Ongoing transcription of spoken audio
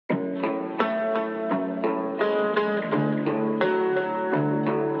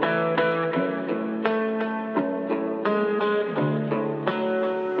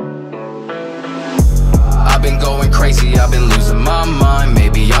crazy, I've been losing my mind.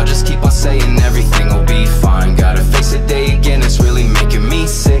 Maybe I'll just keep on saying everything will be fine. Gotta face the day again, it's really making me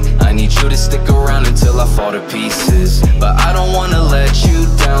sick. I need you to stick around until I fall to pieces, but I don't wanna let you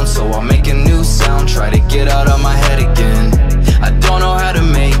down, so I'll make a new sound, try to get out of my head again. I don't know how to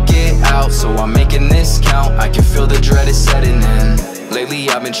make it out, so I'm making this count. I can feel the dread is setting in. Lately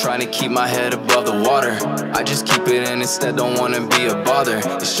I've been trying to keep my head above the water. I just keep it in instead, don't wanna be a bother.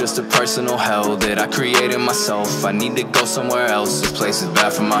 It's just a personal hell that I created myself. I need to go somewhere else, this place is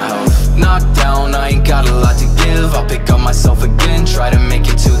bad for my health. Knocked down, I ain't got a lot to give. I'll pick up myself again, try to make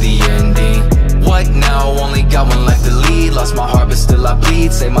it to the ending. What now? Only got one life to lead. Lost my heart but still I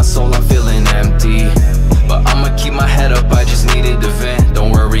bleed. Save my soul, I'm feeling empty, but I'ma keep my head up, I just needed to vent.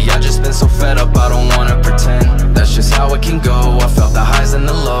 Don't worry, I just been so fed up, I don't wanna pretend. That's just how it can go, I felt the highs and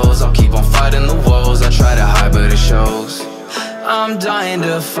the lows. I'll keep on fighting the woes, I try to hide but it shows. I'm dying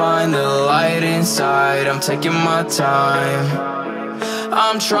to find the light inside, I'm taking my time.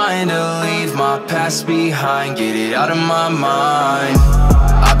 I'm trying to leave my past behind, get it out of my mind.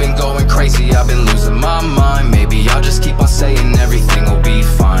 I've been going crazy, I've been losing my mind. Maybe I'll just keep on saying everything will be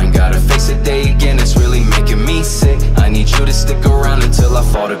fine. Gotta face the day again, it's really making me sick. I need you to stick around until I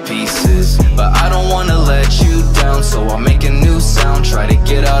fall to pieces, but I don't wanna let you down, so I'll make a new sound, try to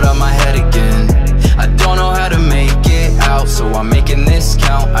get out of my head again. I don't know how to make it out, so I'm making this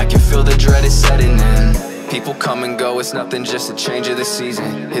count. I can feel the dread is setting in. People come and go, it's nothing, just a change of the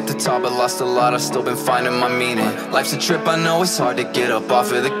season. Hit the top but lost a lot, I've still been finding my meaning. Life's a trip, I know it's hard to get up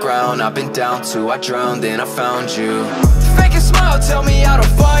off of the ground. I've been down too, I drowned, then I found you. Fake a smile, tell me I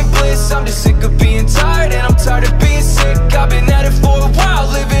don't find bliss. I'm just sick of being tired, and I'm tired of being sick. I've been at it for a while,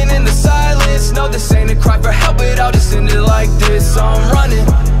 living in the silence. No, this ain't a cry for help, but I'll just end it like this. So I'm running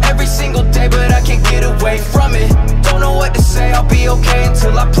every single day, but I can't get away from it. Don't know what to say, I'll be okay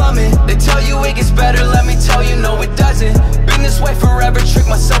until I plummet. They tell you it gets better, let me tell you, no it doesn't. Been this way forever, trick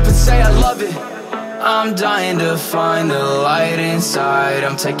myself and say I love it. I'm dying to find the light inside,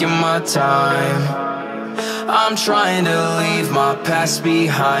 I'm taking my time. I'm trying to leave my past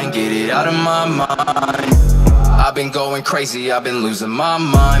behind, get it out of my mind. I've been going crazy, I've been losing my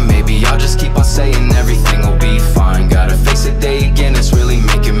mind. Maybe I'll just keep on saying everything will be fine. Gotta face the day again, it's really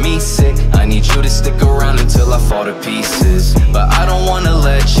making me sick. I need you to stick around until I fall to pieces, but I don't wanna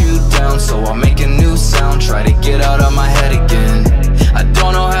let you down, so I'll make a new sound, try to get out of my head again.